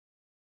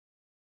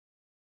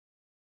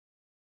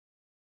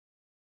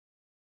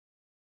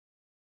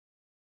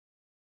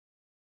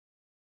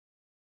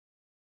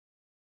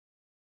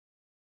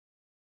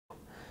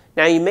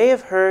Now you may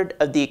have heard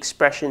of the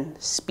expression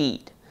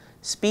speed.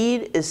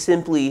 Speed is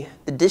simply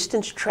the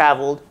distance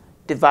traveled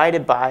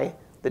divided by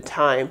the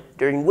time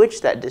during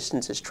which that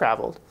distance is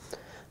traveled.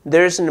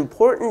 There's an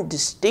important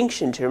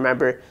distinction to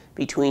remember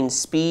between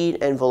speed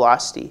and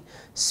velocity.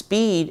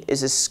 Speed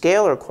is a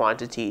scalar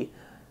quantity,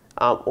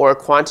 or a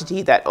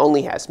quantity that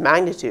only has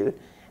magnitude,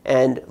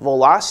 and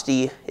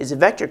velocity is a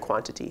vector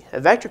quantity. A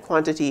vector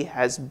quantity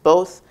has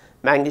both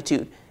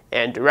magnitude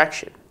and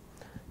direction.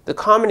 The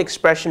common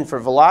expression for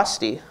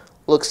velocity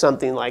looks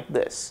something like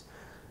this: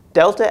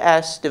 delta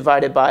s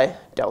divided by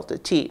delta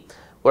t,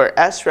 where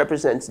s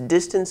represents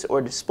distance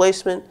or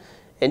displacement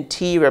and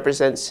t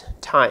represents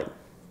time.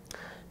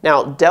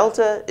 Now,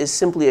 delta is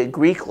simply a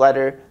Greek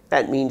letter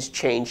that means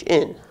change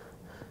in.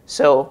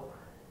 So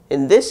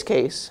in this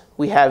case,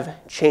 we have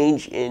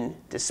change in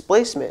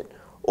displacement,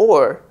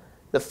 or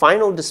the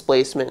final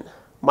displacement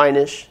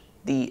minus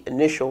the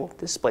initial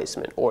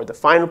displacement, or the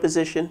final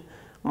position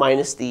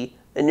minus the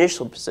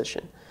initial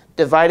position,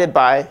 divided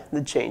by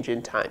the change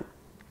in time.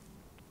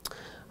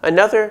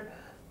 Another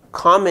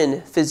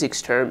common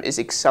physics term is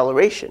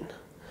acceleration.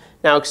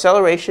 Now,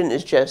 acceleration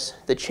is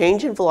just the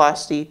change in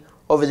velocity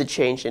over the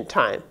change in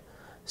time.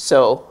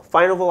 So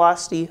final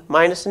velocity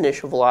minus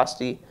initial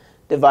velocity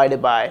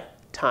divided by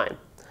time.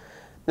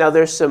 Now,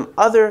 there's some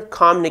other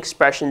common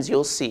expressions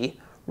you'll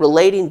see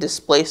relating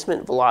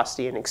displacement,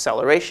 velocity, and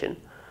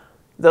acceleration.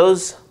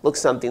 Those look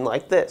something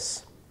like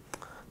this.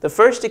 The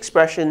first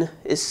expression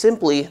is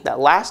simply that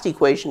last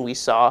equation we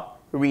saw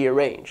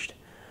rearranged.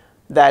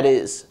 That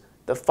is,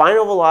 the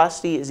final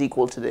velocity is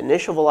equal to the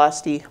initial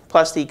velocity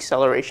plus the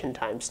acceleration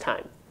times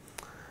time.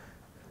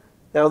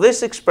 Now,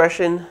 this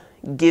expression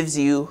gives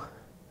you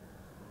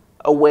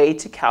a way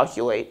to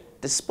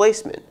calculate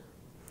displacement.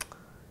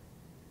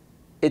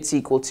 It's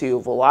equal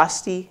to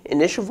velocity,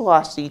 initial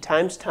velocity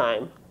times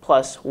time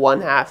plus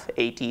 1/2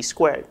 at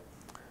squared.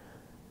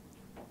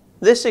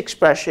 This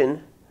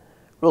expression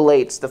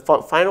relates the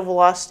final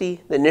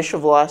velocity, the initial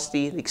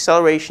velocity, the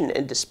acceleration,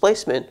 and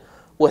displacement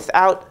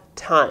without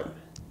time.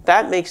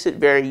 That makes it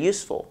very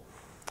useful.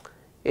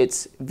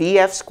 It's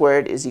vf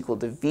squared is equal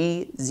to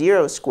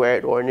v0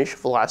 squared, or initial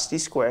velocity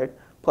squared,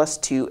 plus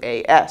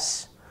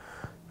 2as.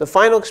 The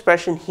final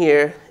expression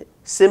here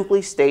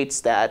simply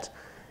states that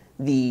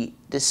the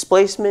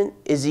displacement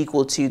is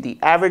equal to the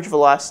average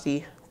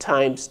velocity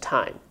times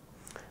time.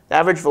 The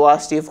average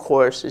velocity, of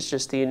course, is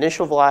just the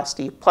initial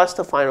velocity plus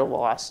the final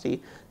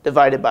velocity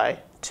divided by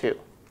 2.